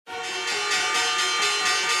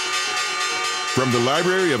From the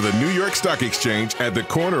library of the New York Stock Exchange at the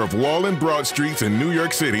corner of Wall and Broad Streets in New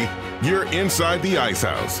York City, you're inside the ICE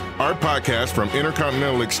House, our podcast from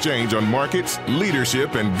Intercontinental Exchange on markets,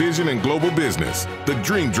 leadership, and vision in global business. The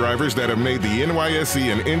dream drivers that have made the NYSE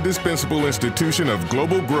an indispensable institution of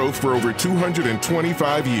global growth for over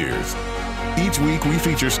 225 years. Each week, we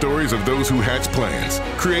feature stories of those who hatch plans,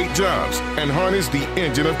 create jobs, and harness the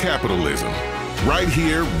engine of capitalism. Right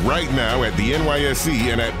here, right now at the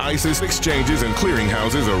NYSE and at ICE's exchanges and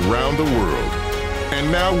clearinghouses around the world.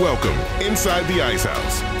 And now welcome inside the ICE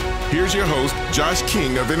House. Here's your host, Josh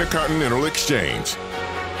King of Intercontinental Exchange.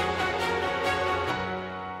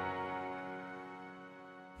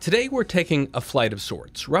 Today we're taking a flight of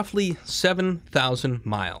sorts, roughly 7,000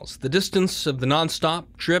 miles, the distance of the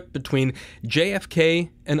nonstop trip between JFK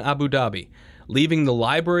and Abu Dhabi, leaving the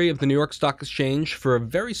library of the New York Stock Exchange for a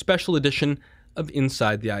very special edition of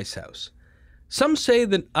Inside the ICE House. Some say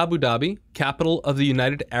that Abu Dhabi, capital of the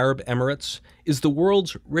United Arab Emirates, is the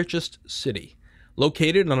world's richest city.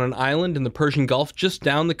 Located on an island in the Persian Gulf just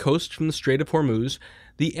down the coast from the Strait of Hormuz,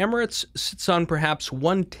 the Emirates sits on perhaps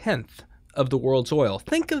 1/10 of the world's oil.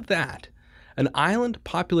 Think of that. An island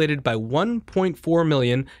populated by 1.4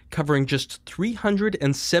 million, covering just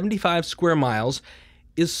 375 square miles,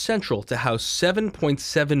 is central to how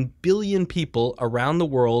 7.7 billion people around the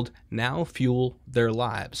world now fuel their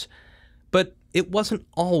lives. But it wasn't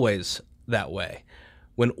always that way.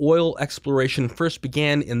 When oil exploration first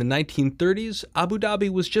began in the 1930s, Abu Dhabi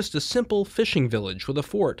was just a simple fishing village with a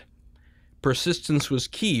fort. Persistence was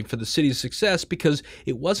key for the city's success because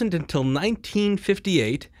it wasn't until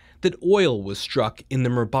 1958 that oil was struck in the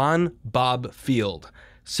Murban Bab field,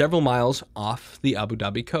 several miles off the Abu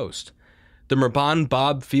Dhabi coast. The Murban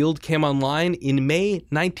Bab field came online in May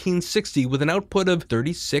 1960 with an output of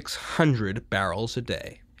 3,600 barrels a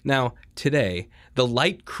day. Now, today, the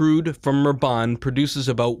light crude from Murban produces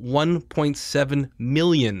about 1.7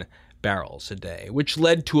 million barrels a day, which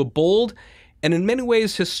led to a bold and in many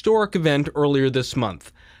ways historic event earlier this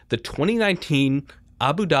month, the 2019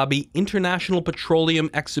 Abu Dhabi International Petroleum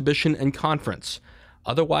Exhibition and Conference,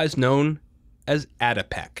 otherwise known as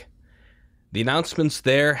ADIPEC. The announcements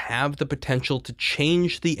there have the potential to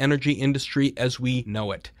change the energy industry as we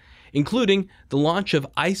know it, including the launch of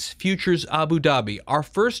ICE Futures Abu Dhabi, our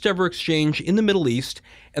first ever exchange in the Middle East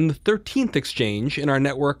and the 13th exchange in our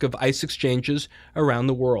network of ICE exchanges around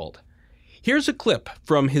the world. Here's a clip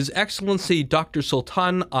from His Excellency Dr.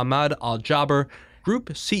 Sultan Ahmad Al Jaber, Group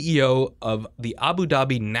CEO of the Abu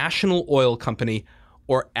Dhabi National Oil Company,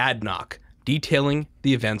 or ADNOC, detailing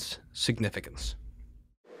the event's significance.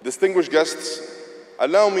 Distinguished guests,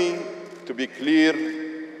 allow me to be clear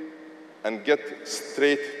and get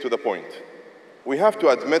straight to the point. We have to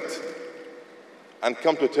admit and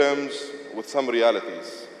come to terms with some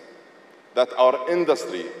realities that our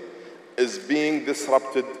industry is being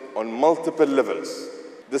disrupted on multiple levels.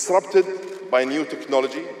 Disrupted by new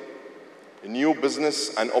technology, new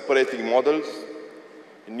business and operating models,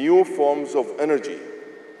 new forms of energy,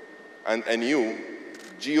 and a new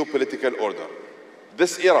geopolitical order.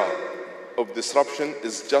 This era of disruption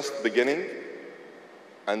is just beginning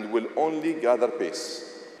and will only gather pace.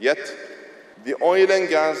 Yet, the oil and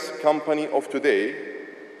gas company of today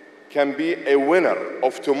can be a winner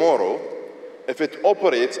of tomorrow if it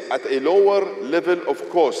operates at a lower level of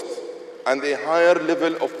cost and a higher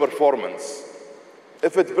level of performance.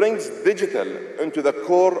 If it brings digital into the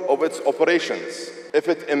core of its operations, if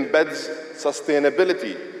it embeds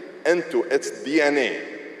sustainability into its DNA.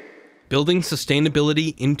 Building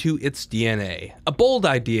sustainability into its DNA. A bold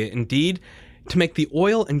idea, indeed, to make the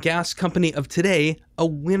oil and gas company of today a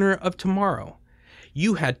winner of tomorrow.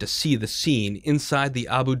 You had to see the scene inside the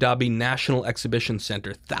Abu Dhabi National Exhibition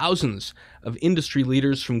Center. Thousands of industry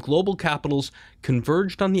leaders from global capitals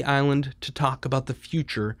converged on the island to talk about the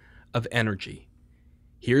future of energy.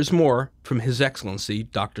 Here's more from His Excellency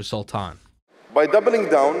Dr. Sultan. By doubling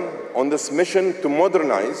down on this mission to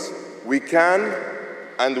modernize, we can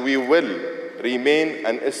and we will remain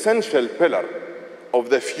an essential pillar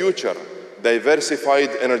of the future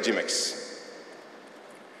diversified energy mix.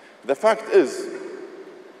 The fact is,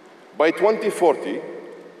 by 2040,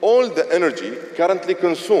 all the energy currently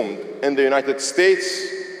consumed in the United States,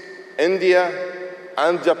 India,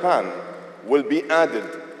 and Japan will be added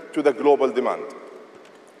to the global demand.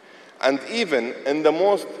 And even in the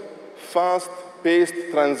most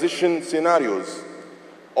fast-paced transition scenarios,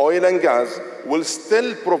 oil and gas will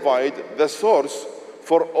still provide the source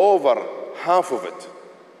for over half of it.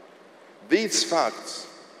 These facts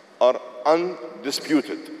are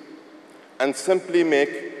undisputed and simply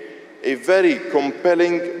make a very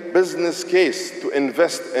compelling business case to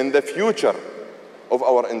invest in the future of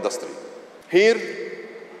our industry. Here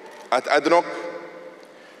at ADNOC,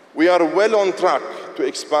 we are well on track to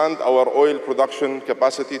expand our oil production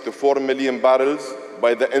capacity to 4 million barrels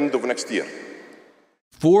by the end of next year.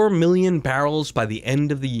 4 million barrels by the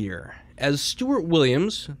end of the year. As Stuart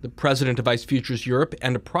Williams, the president of ICE Futures Europe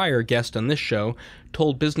and a prior guest on this show,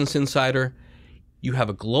 told Business Insider, you have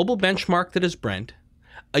a global benchmark that is Brent,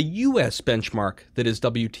 a U.S. benchmark that is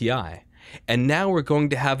WTI, and now we're going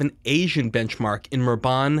to have an Asian benchmark in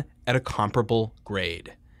Murban at a comparable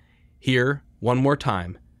grade. Here, one more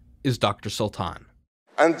time, is Dr. Sultan.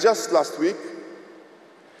 And just last week,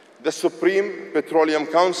 the Supreme Petroleum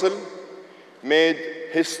Council made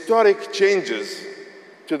historic changes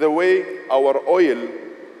to the way our oil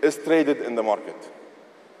is traded in the market.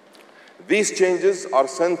 These changes are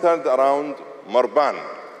centered around Murban,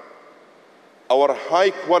 our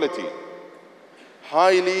high-quality,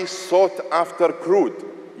 highly sought-after crude,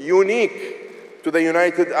 unique to the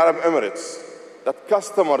United Arab Emirates, that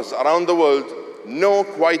customers around the world know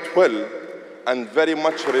quite well and very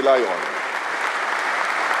much rely on.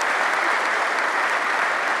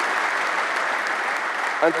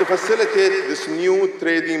 And to facilitate this new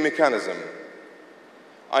trading mechanism,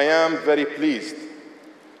 I am very pleased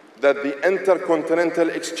that the Intercontinental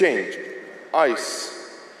Exchange,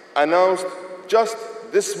 ICE, announced just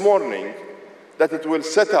this morning that it will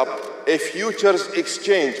set up a futures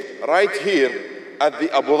exchange right here at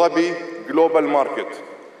the Abu Dhabi global market.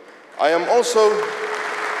 I am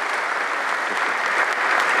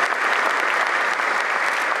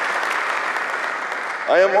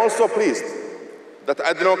also pleased that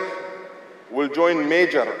ADNOC will join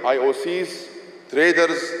major IOCs,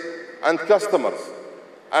 traders, and customers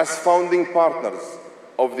as founding partners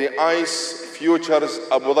of the ICE Futures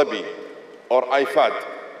Abu Dhabi, or IFAD.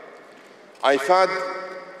 IFAD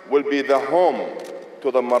will be the home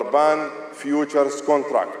to the Murban futures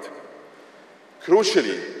contract.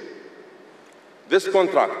 Crucially, this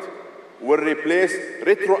contract will replace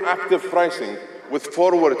retroactive pricing with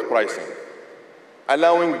forward pricing,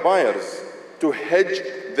 allowing buyers to hedge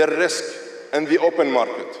their risk in the open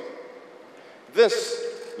market. This,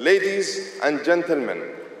 ladies and gentlemen,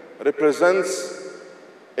 represents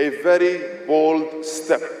a very bold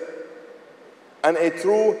step and a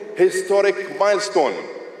true historic milestone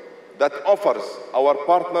that offers our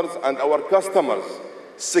partners and our customers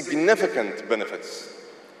significant benefits.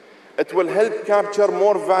 It will help capture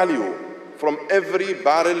more value from every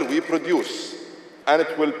barrel we produce, and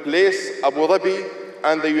it will place Abu Dhabi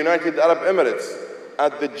and the United Arab Emirates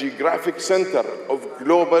at the geographic center of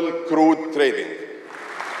global crude trading.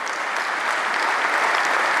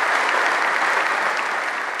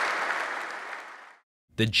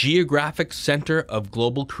 The geographic center of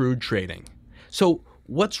global crude trading. So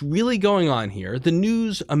what's really going on here, the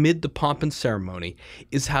news amid the pomp and ceremony,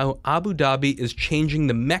 is how Abu Dhabi is changing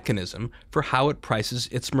the mechanism for how it prices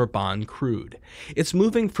its Murban crude. It's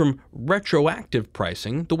moving from retroactive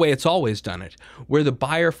pricing, the way it's always done it, where the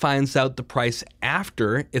buyer finds out the price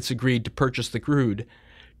after it's agreed to purchase the crude,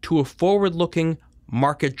 to a forward-looking,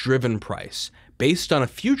 market-driven price, based on a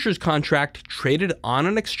futures contract traded on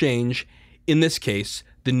an exchange, in this case,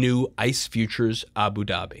 the new ICE Futures Abu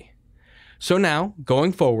Dhabi. So now,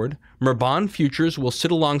 going forward, Murban futures will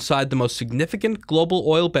sit alongside the most significant global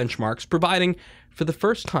oil benchmarks, providing, for the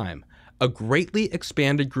first time, a greatly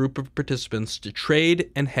expanded group of participants to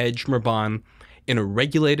trade and hedge Murban in a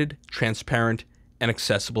regulated, transparent, and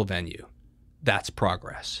accessible venue. That's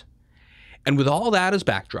progress. And with all that as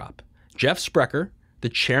backdrop, Jeff Sprecher, the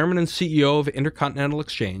chairman and CEO of Intercontinental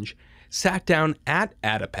Exchange, sat down at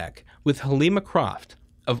ADIPEC with Helima Croft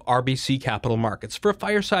of RBC Capital Markets for a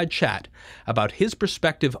fireside chat about his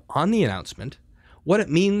perspective on the announcement, what it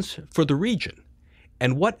means for the region,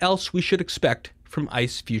 and what else we should expect from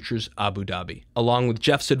ICE Futures Abu Dhabi, along with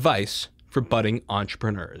Jeff's advice for budding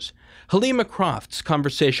entrepreneurs. Helima Croft's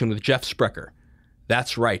conversation with Jeff Sprecher.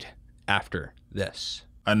 That's right, after this.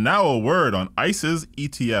 And now a word on ICE's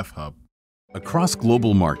ETF hub. Across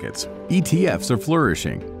global markets, ETFs are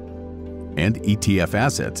flourishing. And ETF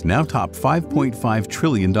assets now top $5.5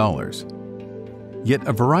 trillion. Yet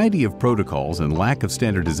a variety of protocols and lack of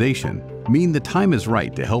standardization mean the time is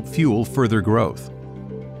right to help fuel further growth.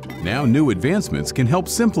 Now new advancements can help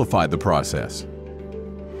simplify the process.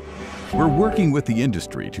 We're working with the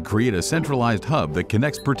industry to create a centralized hub that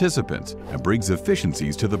connects participants and brings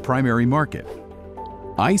efficiencies to the primary market.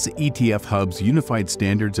 ICE ETF Hub's unified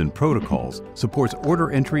standards and protocols supports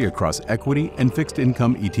order entry across equity and fixed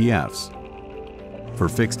income ETFs. For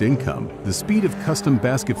fixed income, the speed of custom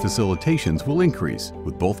basket facilitations will increase,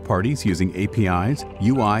 with both parties using APIs,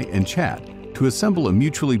 UI, and chat to assemble a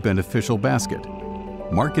mutually beneficial basket.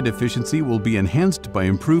 Market efficiency will be enhanced by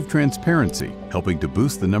improved transparency, helping to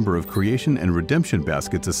boost the number of creation and redemption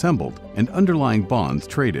baskets assembled and underlying bonds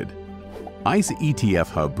traded. ICE ETF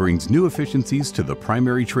Hub brings new efficiencies to the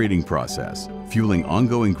primary trading process, fueling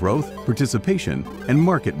ongoing growth, participation, and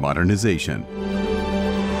market modernization.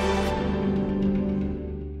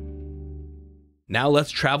 Now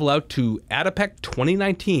let's travel out to ADIPEC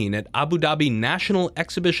 2019 at Abu Dhabi National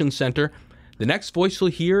Exhibition Center. The next voice you'll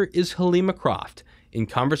hear is Helima Croft in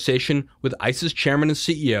conversation with ICE's chairman and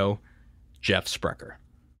CEO, Jeff Sprecher.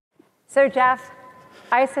 So Jeff,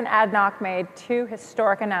 ICE and ADNOC made two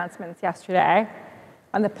historic announcements yesterday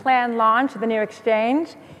on the planned launch of the new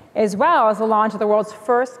exchange, as well as the launch of the world's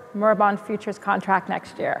first Murban futures contract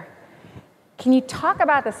next year. Can you talk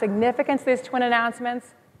about the significance of these twin announcements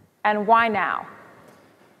and why now?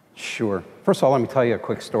 Sure. First of all, let me tell you a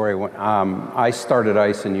quick story. I started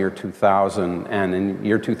ICE in year 2000, and in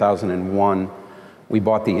year 2001, we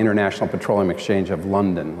bought the International Petroleum Exchange of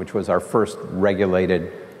London, which was our first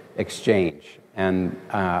regulated exchange. And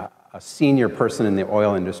a senior person in the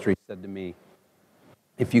oil industry said to me,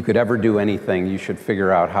 if you could ever do anything, you should figure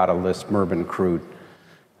out how to list Murban crude.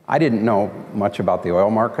 I didn't know much about the oil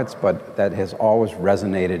markets, but that has always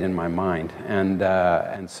resonated in my mind.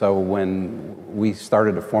 And so when we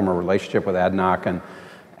started to form a relationship with ADNOC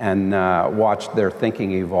and watched their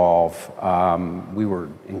thinking evolve, we were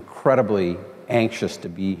incredibly anxious to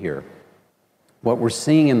be here. What we're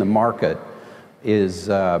seeing in the market is,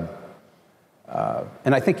 and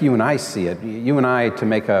I think you and I see it, you and I, to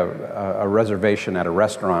make a reservation at a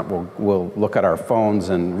restaurant, we'll look at our phones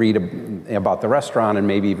and read about the restaurant and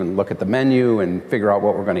maybe even look at the menu and figure out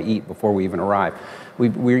what we're going to eat before we even arrive.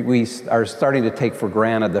 We are starting to take for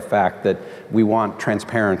granted the fact that we want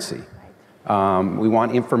transparency. We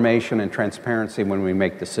want information and transparency when we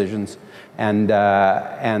make decisions, and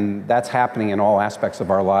that's happening in all aspects of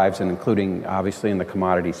our lives, and including obviously in the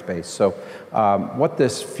commodity space. So what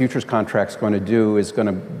this futures contract is going to do is going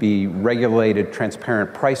to be regulated,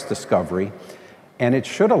 transparent price discovery, and it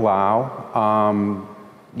should allow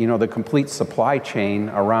the complete supply chain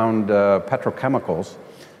around petrochemicals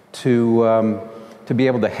to be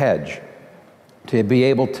able to hedge, to be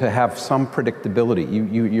able to have some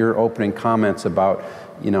predictability. Your opening comments about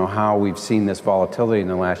how we've seen this volatility in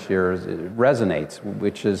the last year it resonates,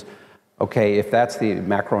 which is, okay, if that's the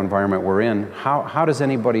macro environment we're in, how does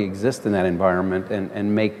anybody exist in that environment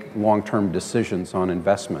and make long-term decisions on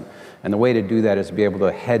investment? And the way to do that is to be able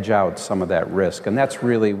to hedge out some of that risk. And that's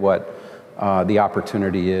really what the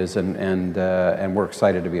opportunity is, and we're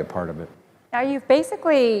excited to be a part of it. Now you've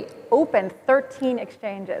basically opened 13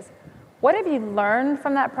 exchanges. What have you learned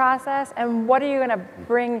from that process, and what are you going to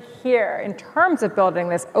bring here in terms of building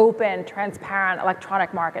this open, transparent,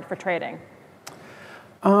 electronic market for trading?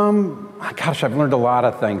 Gosh, I've learned a lot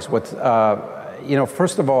of things.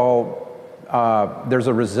 First of all, there's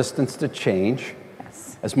a resistance to change.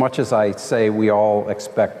 Yes. As much as I say we all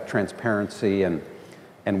expect transparency and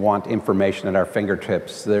want information at our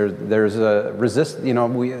fingertips, there's a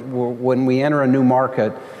when we enter a new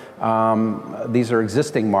market, these are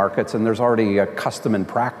existing markets, and there's already a custom and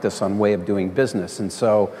practice on way of doing business. And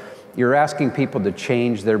so you're asking people to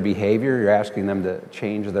change their behavior, you're asking them to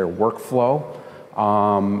change their workflow.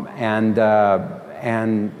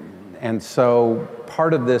 And so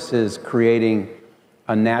part of this is creating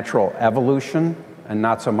a natural evolution and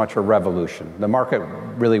not so much a revolution. The market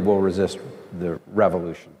really will resist the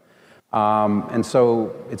revolution. And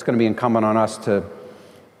so it's going to be incumbent on us to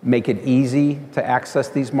make it easy to access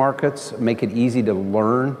these markets, make it easy to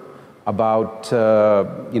learn about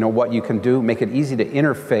what you can do, make it easy to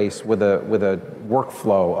interface with a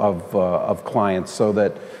workflow of clients, so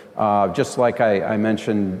that just like I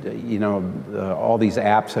mentioned, all these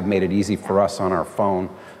apps have made it easy for us on our phone.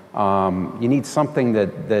 You need something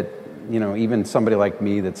that even somebody like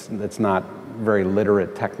me that's not very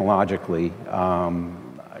literate technologically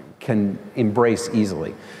can embrace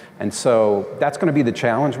easily. And so that's going to be the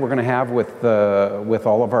challenge we're going to have with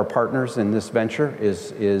all of our partners in this venture.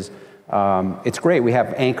 It's great. We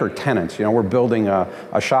have anchor tenants. We're building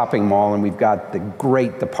a shopping mall, and we've got the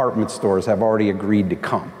great department stores have already agreed to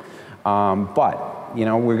come. But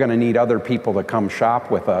we're going to need other people to come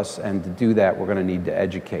shop with us, and to do that, we're going to need to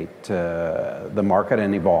educate the market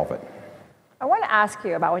and evolve it. I want to ask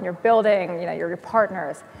you about when you're building, your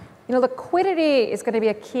partners. Liquidity is going to be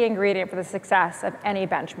a key ingredient for the success of any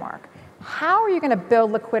benchmark. How are you going to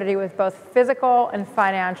build liquidity with both physical and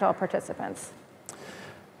financial participants?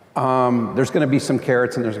 There's going to be some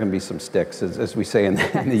carrots and there's going to be some sticks, as we say in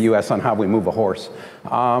the U.S. on how we move a horse.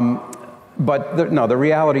 But no, the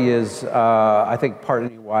reality is, I think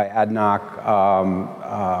partly why ADNOC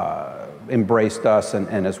embraced us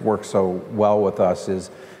and has worked so well with us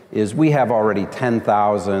is we have already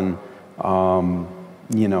 10,000,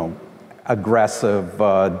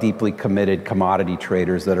 aggressive, deeply committed commodity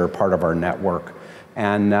traders that are part of our network.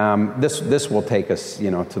 And this will take us,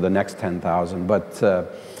 to the next 10,000. But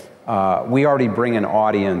we already bring an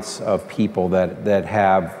audience of people that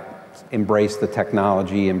have embraced the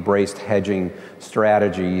technology, embraced hedging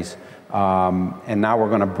strategies, and now we're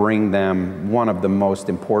going to bring them one of the most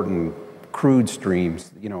important crude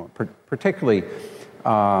streams, particularly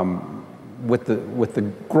with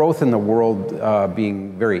the growth in the world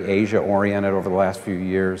being very Asia-oriented over the last few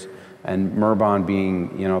years, and Murban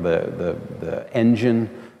being, the engine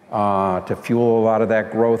to fuel a lot of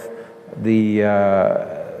that growth.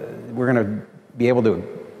 We're going to be able to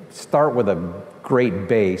start with a great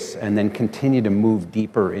base and then continue to move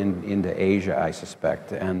deeper into Asia, I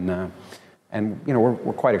suspect, and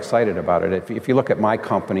we're quite excited about it. If you look at my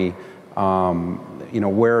company,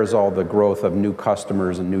 where is all the growth of new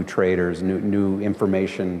customers and new traders, new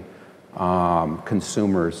information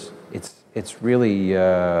consumers? It's really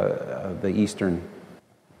the Eastern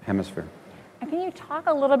Hemisphere. And can you talk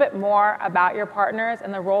a little bit more about your partners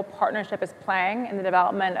and the role partnership is playing in the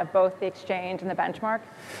development of both the exchange and the benchmark?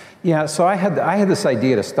 Yeah, so I had this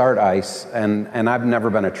idea to start ICE, and I've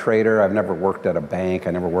never been a trader. I've never worked at a bank.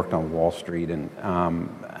 I never worked on Wall Street, and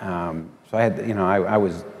so I had, I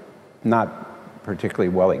was not particularly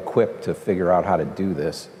well equipped to figure out how to do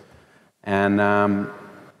this, and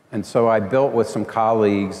so I built with some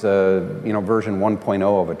colleagues, version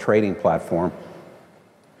 1.0 of a trading platform.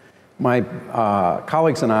 My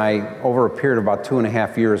colleagues and I, over a period of about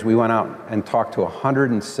 2.5 years, we went out and talked to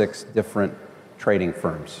 106 different trading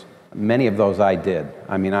firms. Many of those I did.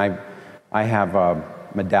 I mean, I have a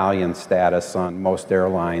medallion status on most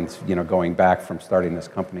airlines, going back from starting this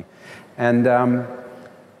company. And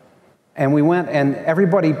we went, and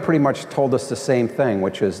everybody pretty much told us the same thing,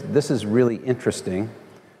 which is, this is really interesting.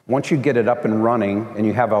 Once you get it up and running and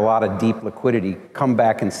you have a lot of deep liquidity, come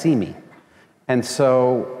back and see me. And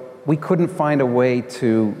so we couldn't find a way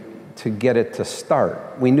to get it to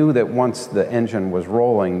start. We knew that once the engine was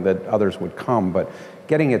rolling that others would come, but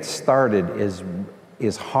getting it started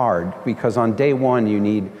is hard, because on day one you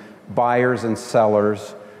need buyers and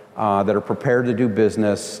sellers that are prepared to do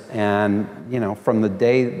business, and from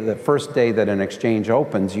the first day that an exchange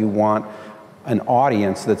opens, you want an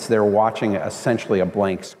audience that's there watching essentially a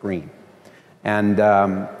blank screen, and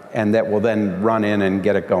that will then run in and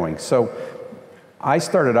get it going. So I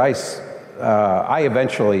started ICE. I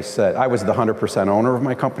eventually said, I was the 100% owner of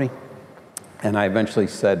my company, and I eventually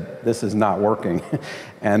said, this is not working.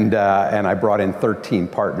 and I brought in 13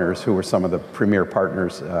 partners who were some of the premier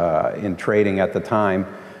partners in trading at the time,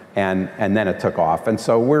 and then it took off. And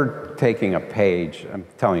so we're taking a page, I'm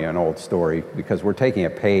telling you an old story, because we're taking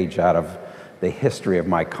a page out of the history of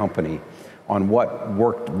my company on what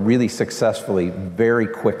worked really successfully very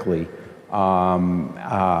quickly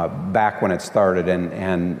back when it started,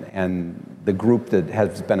 and the group that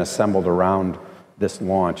has been assembled around this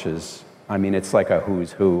launch is, it's like a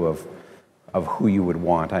who's who of who you would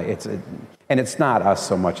want. And it's not us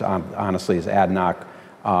so much, honestly, as ADNOC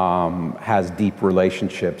has deep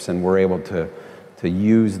relationships, and we're able to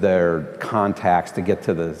use their contacts to get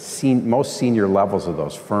to the most senior levels of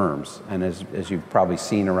those firms. And as you've probably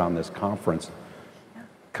seen around this conference,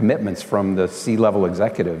 commitments from the C-level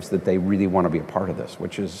executives that they really want to be a part of this,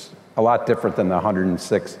 which is a lot different than the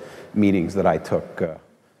 106 meetings that I took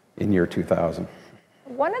in year 2000.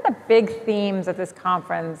 One of the big themes of this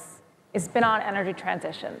conference has been on energy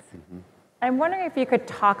transitions. Mm-hmm. I'm wondering if you could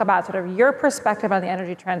talk about sort of your perspective on the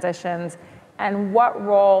energy transitions and what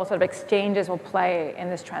role sort of exchanges will play in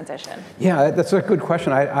this transition. Yeah, that's a good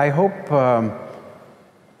question. I hope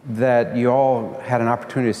that you all had an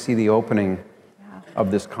opportunity to see the opening of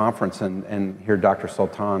this conference and hear Dr.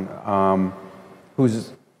 Sultan,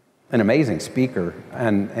 who's an amazing speaker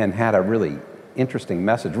and had a really interesting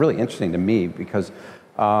message, really interesting to me, because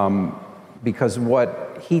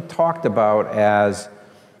what he talked about as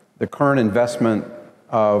the current investment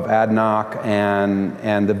of ADNOC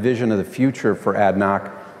and the vision of the future for ADNOC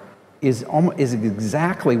is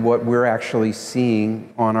exactly what we're actually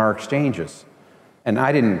seeing on our exchanges. And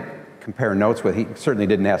I didn't compare notes with, he certainly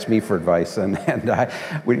didn't ask me for advice, and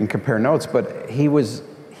we didn't compare notes, but it was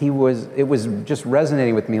just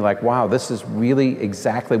resonating with me like, wow, this is really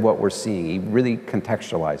exactly what we're seeing. He really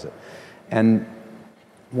contextualized it. And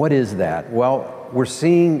what is that? Well, we're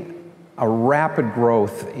seeing a rapid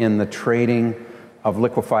growth in the trading of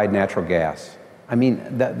liquefied natural gas. I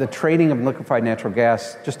mean, the trading of liquefied natural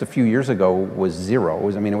gas just a few years ago was zero.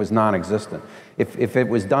 It was non-existent. If it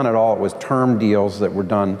was done at all, it was term deals that were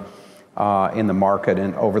done in the market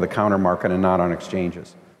and over-the-counter market and not on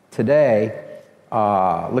exchanges. Today,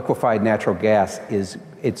 liquefied natural gas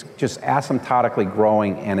it's just asymptotically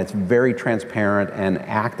growing, and it's very transparent and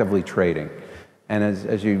actively trading. And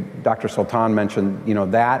as Dr. Sultan mentioned,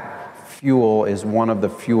 that fuel is one of the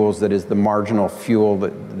fuels that is the marginal fuel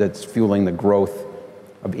that's fueling the growth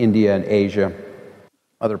of India and Asia,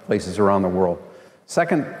 other places around the world.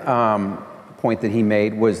 Second point that he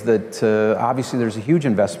made was that obviously there's a huge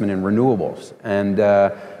investment in renewables, and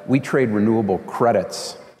we trade renewable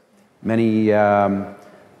credits. Many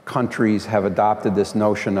countries have adopted this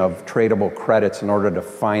notion of tradable credits in order to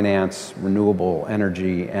finance renewable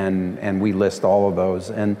energy, and we list all of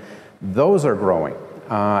those. And those are growing,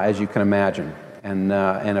 as you can imagine, and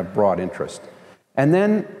of broad interest. And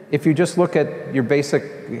then if you just look at your basic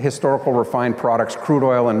historical refined products, crude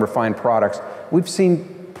oil and refined products, we've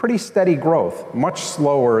seen pretty steady growth, much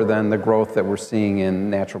slower than the growth that we're seeing in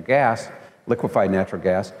natural gas, liquefied natural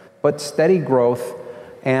gas, but steady growth,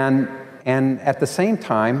 and at the same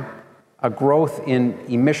time, a growth in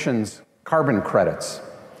emissions carbon credits,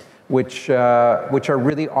 which are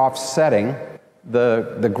really offsetting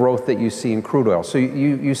the growth that you see in crude oil. So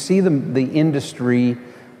you see the industry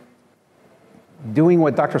doing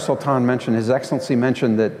what Dr. Sultan mentioned. His Excellency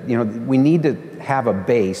mentioned that we need to have a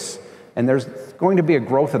base, and there's going to be a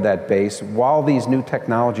growth of that base while these new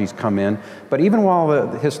technologies come in. But even while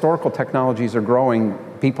the historical technologies are growing,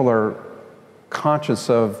 people are conscious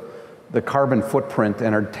of the carbon footprint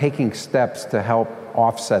and are taking steps to help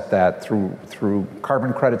offset that through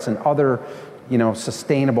carbon credits and other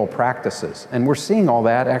sustainable practices. And we're seeing all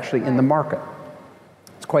that actually in the market.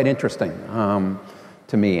 It's quite interesting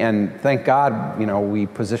to me. And thank God, we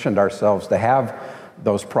positioned ourselves to have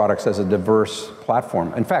those products as a diverse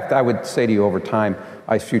platform. In fact, I would say to you over time,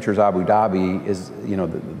 ICE Futures Abu Dhabi is,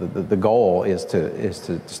 the goal is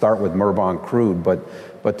to start with Murban crude,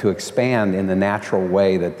 but to expand in the natural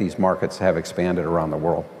way that these markets have expanded around the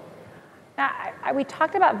world. Now, we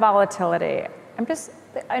talked about volatility.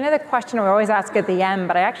 I know the question we always ask at the end,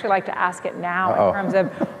 but I actually like to ask it now in terms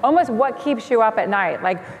of almost what keeps you up at night.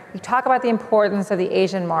 Like, you talk about the importance of the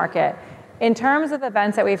Asian market. In terms of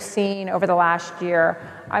events that we've seen over the last year,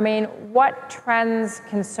 what trends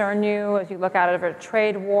concern you as you look out over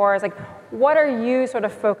trade wars? Like, what are you sort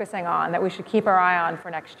of focusing on that we should keep our eye on for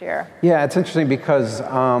next year? Yeah, it's interesting because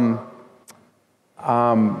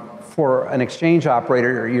for an exchange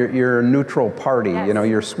operator, you're a neutral party. Yes.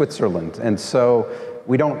 You're Switzerland, and so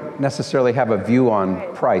we don't necessarily have a view on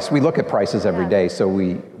price. We look at prices every day, so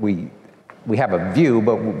we have a view,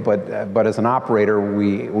 but as an operator,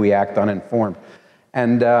 we act uninformed,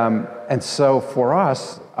 and so for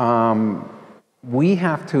us, we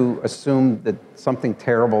have to assume that something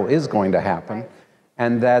terrible is going to happen,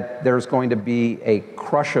 and that there's going to be a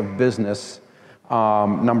crush of business.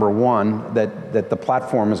 Number one, that the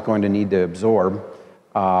platform is going to need to absorb,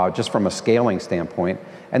 just from a scaling standpoint,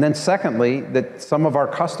 and then secondly, that some of our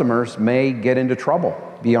customers may get into trouble,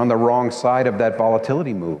 be on the wrong side of that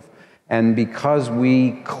volatility move. And because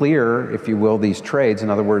we clear, if you will, these trades, in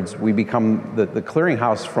other words, we become the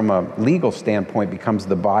clearinghouse from a legal standpoint becomes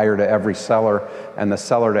the buyer to every seller and the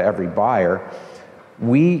seller to every buyer.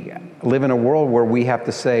 We live in a world where we have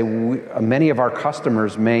to say many of our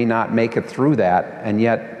customers may not make it through that, and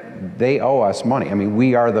yet they owe us money.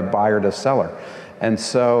 We are the buyer to seller. And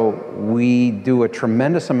so we do a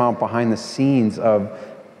tremendous amount behind the scenes of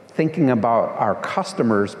thinking about our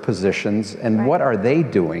customers' positions and what are they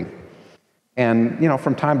doing. And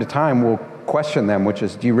from time to time, we'll question them, which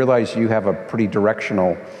is, do you realize you have a pretty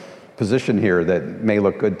directional position here that may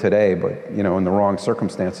look good today, but in the wrong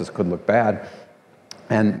circumstances could look bad?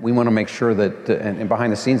 And we want to make sure that, and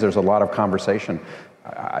behind the scenes, there's a lot of conversation.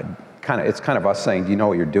 It's kind of us saying, do you know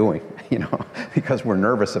what you're doing? Because we're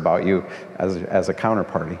nervous about you as a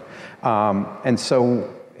counterparty. And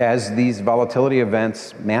so as these volatility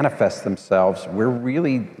events manifest themselves, we're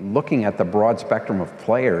really looking at the broad spectrum of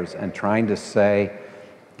players and trying to say,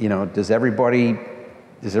 does everybody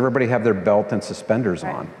have their belt and suspenders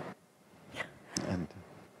on?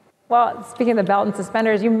 Well, speaking of the belt and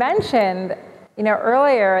suspenders, you mentioned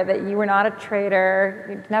earlier that you were not a trader,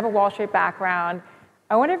 you didn't have a Wall Street background.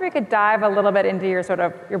 I wonder if you could dive a little bit into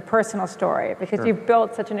your personal story, because Sure. You've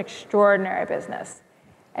built such an extraordinary business.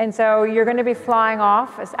 And so you're going to be flying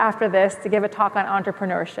off after this to give a talk on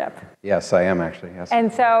entrepreneurship. Yes, I am actually, yes.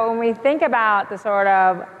 And so when we think about the sort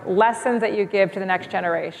of lessons that you give to the next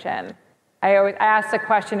generation, I asked the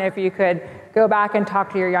question if you could go back and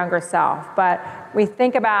talk to your younger self, but we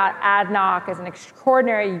think about ADNOC as an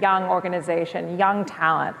extraordinary young organization, young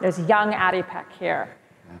talent. There's young ADIPEC here.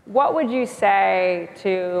 What would you say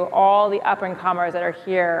to all the up-and-comers that are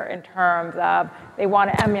here in terms of they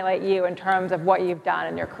want to emulate you in terms of what you've done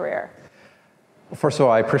in your career? Well, first of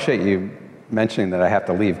all, I appreciate you mentioning that I have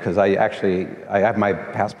to leave, because I have my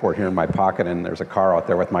passport here in my pocket, and there's a car out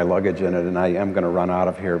there with my luggage in it, and I am going to run out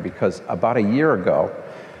of here because about a year ago,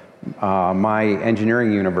 my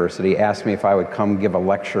engineering university asked me if I would come give a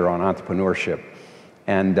lecture on entrepreneurship.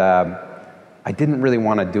 And I didn't really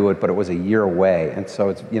want to do it, but it was a year away. And so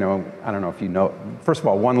it's, I don't know if you know, first of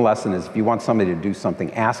all, one lesson is if you want somebody to do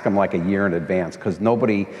something, ask them like a year in advance, because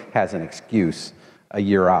nobody has an excuse a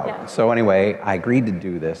year out. Yeah. So anyway, I agreed to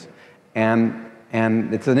do this. And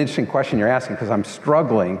it's an interesting question you're asking, because I'm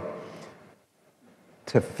struggling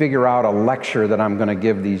to figure out a lecture that I'm going to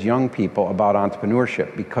give these young people about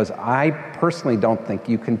entrepreneurship, because I personally don't think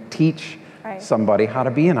you can teach somebody how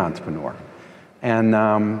to be an entrepreneur. And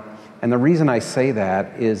the reason I say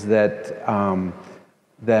that is that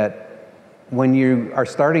when you are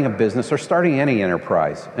starting a business or starting any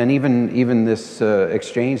enterprise, and even this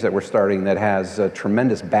exchange that we're starting that has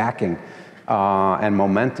tremendous backing and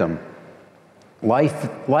momentum,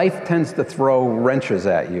 life tends to throw wrenches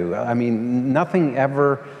at you. I mean, nothing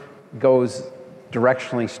ever goes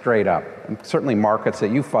directionally straight up. And certainly markets that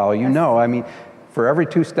you follow, I mean, for every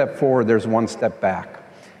 2 steps forward, there's 1 step back.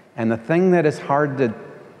 And the thing that is hard to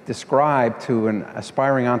describe to an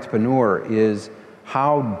aspiring entrepreneur is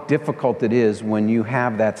how difficult it is when you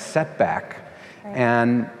have that setback. Right.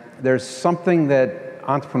 And there's something that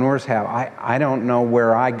entrepreneurs have. I don't know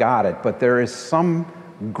where I got it, but there is some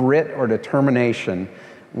grit or determination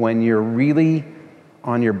when you're really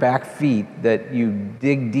on your back feet that you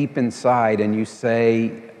dig deep inside and you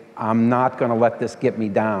say, I'm not going to let this get me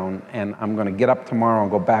down, and I'm going to get up tomorrow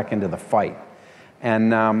and go back into the fight.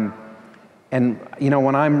 And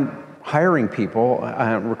when I'm hiring people,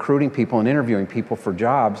 recruiting people and interviewing people for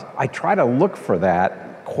jobs, I try to look for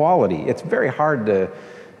that quality. It's very hard to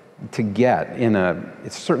get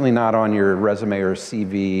it's certainly not on your resume or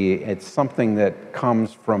CV. It's something that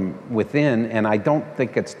comes from within, and I don't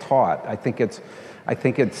think it's taught. I think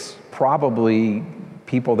it's probably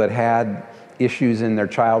people that had issues in their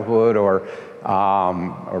childhood or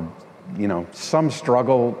some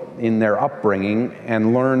struggle in their upbringing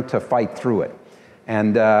and learned to fight through it.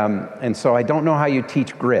 And so I don't know how you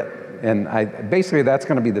teach grit. And basically that's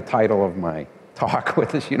going to be the title of my talk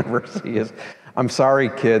with this university is, I'm sorry,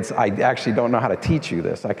 kids, I actually don't know how to teach you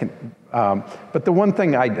this. But the one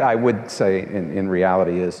thing I would say in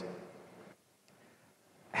reality is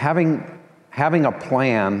having a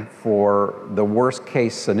plan for the worst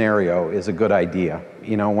case scenario is a good idea.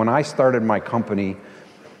 When I started my company,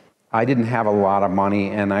 I didn't have a lot of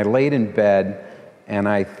money, and I laid in bed and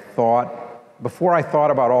before I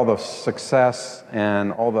thought about all the success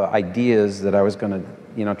and all the ideas that I was going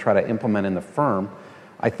to, try to implement in the firm,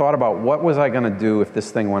 I thought about what was I going to do if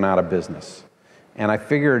this thing went out of business. And I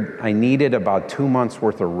figured I needed about 2 months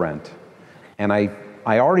worth of rent. And I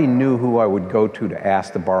already knew who I would go to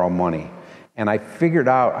ask to borrow money. And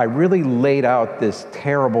I really laid out this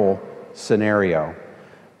terrible scenario.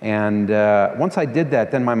 And once I did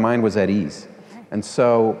that, then my mind was at ease. And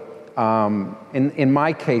so in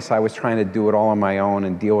my case, I was trying to do it all on my own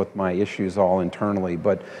and deal with my issues all internally.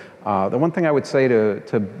 But the one thing I would say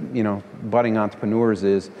to budding entrepreneurs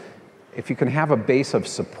is, if you can have a base of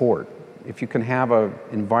support, if you can have an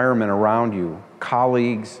environment around you,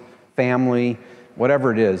 colleagues, family,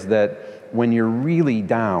 whatever it is, that when you're really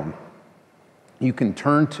down, you can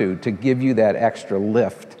turn to give you that extra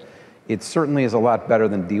lift, it certainly is a lot better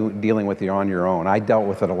than dealing with it on your own. I dealt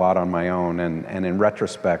with it a lot on my own, and in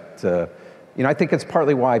retrospect, I think it's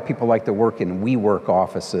partly why people like to work in WeWork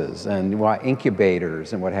offices and why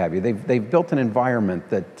incubators and what have you. They've built an environment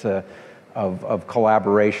that of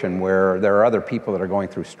collaboration where there are other people that are going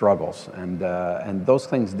through struggles, and those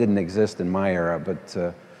things didn't exist in my era.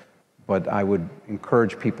 But I would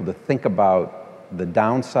encourage people to think about the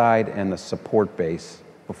downside and the support base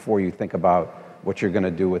before you think about what you're going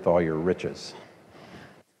to do with all your riches.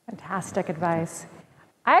 Fantastic advice.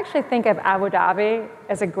 I actually think of Abu Dhabi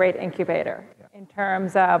as a great incubator in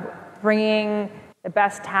terms of bringing the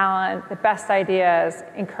best talent, the best ideas,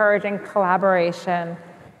 encouraging collaboration.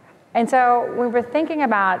 And so when we're thinking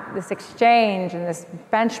about this exchange and this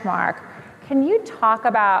benchmark, can you talk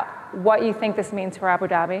about what you think this means for Abu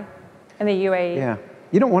Dhabi and the UAE? Yeah.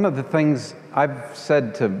 One of the things I've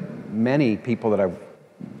said to many people that I've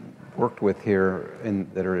worked with here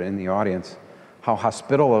that are in the audience, how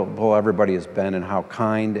hospitable everybody has been and how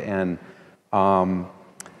kind. And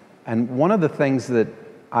one of the things that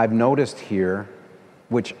I've noticed here,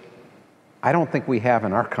 which I don't think we have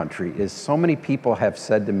in our country, is so many people have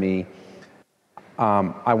said to me,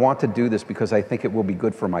 I want to do this because I think it will be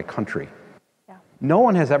good for my country. Yeah. No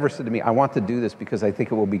one has ever said to me, I want to do this because I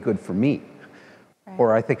think it will be good for me. Right.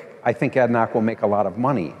 Or I think ADNOC will make a lot of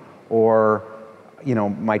money. Or,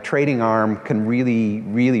 my trading arm can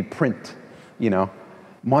really print,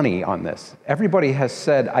 money on this. Everybody has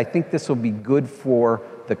said, I think this will be good for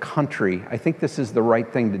the country. I think this is the right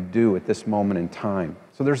thing to do at this moment in time.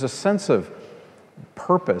 So there's a sense of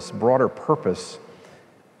purpose, broader purpose,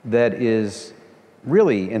 that is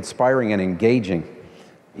really inspiring and engaging.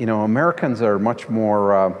 Americans are much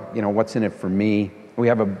more, what's in it for me? We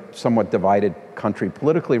have a somewhat divided country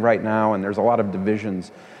politically right now, and there's a lot of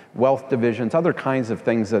divisions, wealth divisions, other kinds of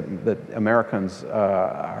things that Americans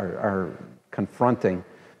are confronting.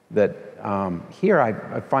 That here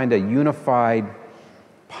I find a unified,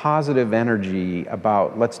 positive energy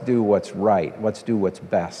about let's do what's right, let's do what's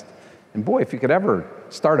best. And boy, if you could ever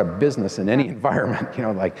start a business in any environment,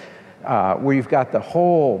 where you've got the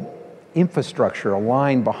whole infrastructure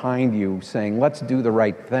aligned behind you saying, let's do the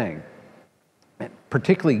right thing. And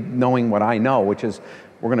particularly knowing what I know, which is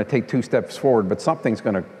we're going to take 2 steps forward, but something's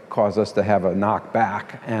going to cause us to have a knock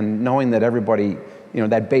back. And knowing that everybody,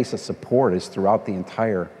 that base of support is throughout the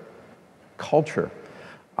entire culture.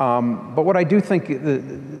 But what I do think,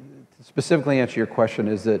 to specifically answer your question,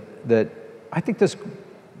 is that I think this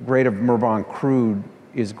grade of Murban crude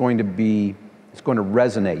is going to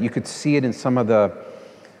resonate. You could see it in some of the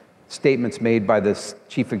statements made by the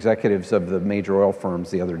chief executives of the major oil firms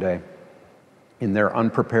the other day in their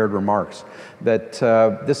unprepared remarks, that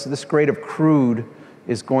this grade of crude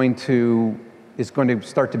is going to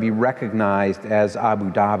start to be recognized as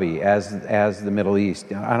Abu Dhabi, as the Middle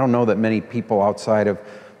East. I don't know that many people outside of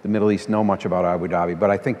the Middle East know much about Abu Dhabi, but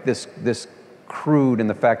I think this crude and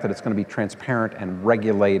the fact that it's going to be transparent and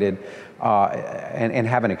regulated and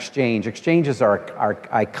have an exchange. Exchanges are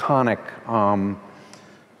iconic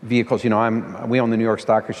vehicles. We own the New York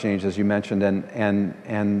Stock Exchange, as you mentioned,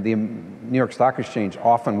 and the New York Stock Exchange,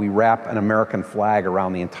 often we wrap an American flag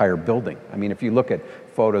around the entire building. I mean, if you look at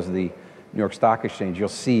photos of the New York Stock Exchange, you'll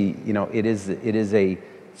see, it is a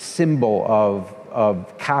symbol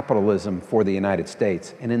of capitalism for the United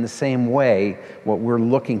States. And in the same way, what we're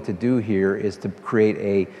looking to do here is to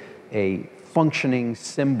create a functioning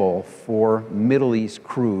symbol for Middle East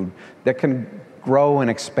crude that can grow and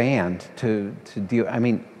expand to deal. I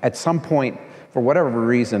mean, at some point, for whatever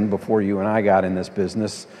reason, before you and I got in this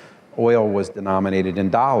business, oil was denominated in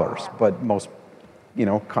dollars, but most,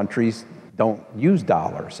 countries don't use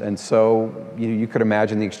dollars. And so you could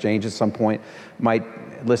imagine the exchange at some point might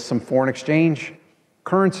list some foreign exchange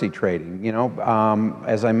currency trading,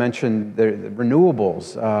 as I mentioned, the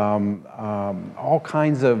renewables, all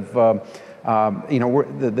kinds of, the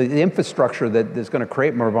infrastructure that is going to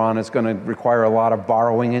create Murban is going to require a lot of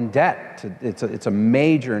borrowing and debt. It's a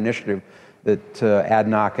major initiative that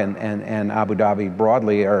ADNOC and Abu Dhabi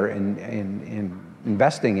broadly are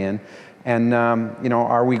investing in. And,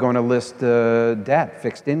 are we going to list debt,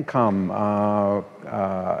 fixed income?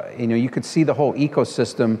 You could see the whole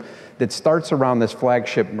ecosystem that starts around this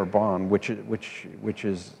flagship Murban, which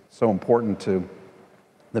is so important to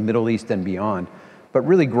the Middle East and beyond, but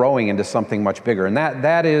really growing into something much bigger. And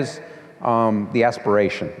that is the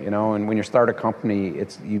aspiration, and when you start a company,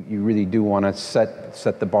 you really do want to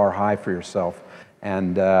set the bar high for yourself.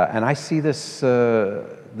 And I see this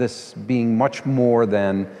being much more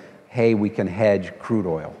than, hey, we can hedge crude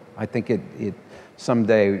oil. I think it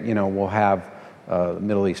someday, we'll have the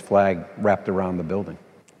Middle East flag wrapped around the building.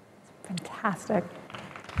 Fantastic.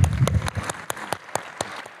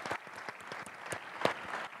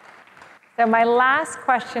 So my last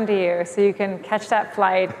question to you, so you can catch that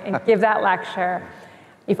flight and give that lecture.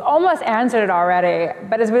 You've almost answered it already,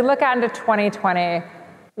 but as we look out into 2020,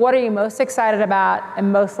 what are you most excited about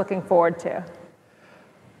and most looking forward to?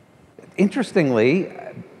 Interestingly,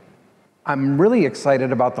 I'm really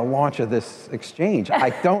excited about the launch of this exchange. I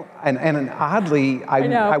don't, and oddly,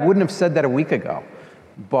 I wouldn't have said that a week ago,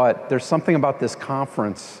 but there's something about this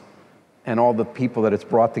conference and all the people that it's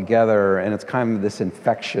brought together, and it's kind of this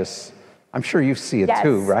infectious, I'm sure you see it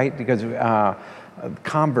too, right? Because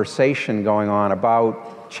conversation going on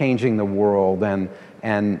about changing the world and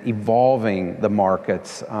evolving the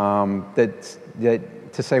markets,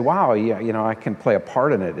 that to say, wow, I can play a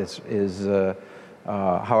part in it is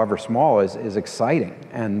however small, is exciting.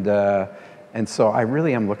 And And so I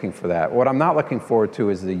really am looking for that. What I'm not looking forward to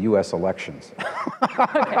is the U.S. elections.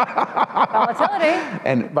 Volatility.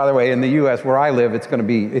 And by the way, in the U.S. where I live, it's going to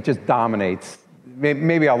be, it just dominates.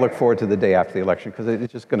 Maybe I'll look forward to the day after the election because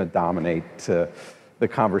it's just going to dominate the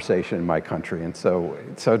conversation in my country. And so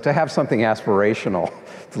to have something aspirational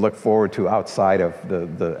to look forward to outside of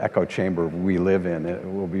the echo chamber we live in, it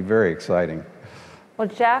will be very exciting. Well,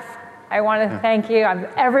 Jeff, I want to thank you.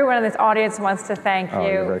 Everyone in this audience wants to thank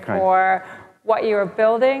you for what you are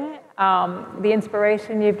building, the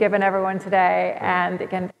inspiration you've given everyone today, and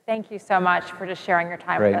again, thank you so much for just sharing your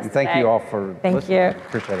time with us today. Thank you all for listening.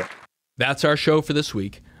 Appreciate it. That's our show for this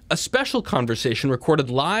week. A special conversation recorded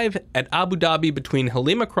live at Abu Dhabi between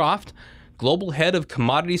Helima Croft, Global Head of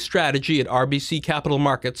Commodity Strategy at RBC Capital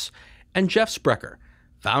Markets, and Jeff Sprecher,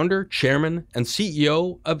 Founder, Chairman, and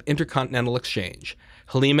CEO of Intercontinental Exchange.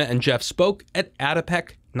 Helima and Jeff spoke at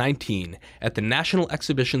ADIPEC 19 at the National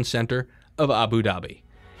Exhibition Center of Abu Dhabi.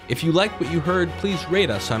 If you like what you heard, please rate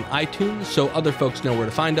us on iTunes so other folks know where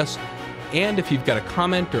to find us. And if you've got a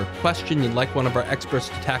comment or question you'd like one of our experts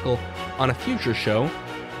to tackle on a future show,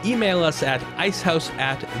 email us at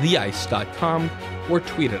icehouse@theice.com or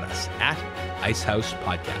tweet at us at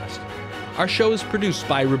IceHousePodcast. Our show is produced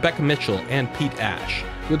by Rebecca Mitchell and Pete Ash,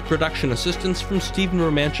 with production assistance from Stephen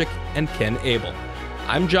Romanchik and Ken Abel.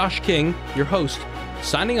 I'm Josh King, your host,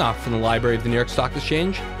 signing off from the Library of the New York Stock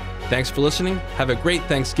Exchange. Thanks for listening. Have a great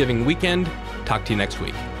Thanksgiving weekend. Talk to you next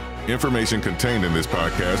week. Information contained in this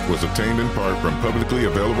podcast was obtained in part from publicly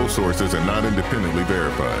available sources and not independently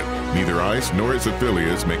verified. Neither ICE nor its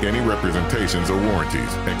affiliates make any representations or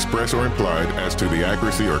warranties, express or implied, as to the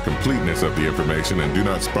accuracy or completeness of the information and do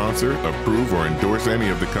not sponsor, approve, or endorse any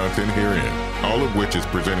of the content herein, all of which is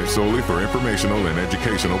presented solely for informational and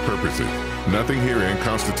educational purposes. Nothing herein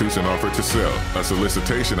constitutes an offer to sell, a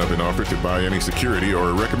solicitation of an offer to buy any security, or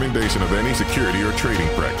a recommendation of any security or trading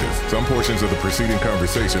practice. Some portions of the preceding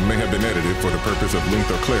conversation may have been edited for the purpose of length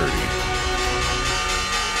or clarity.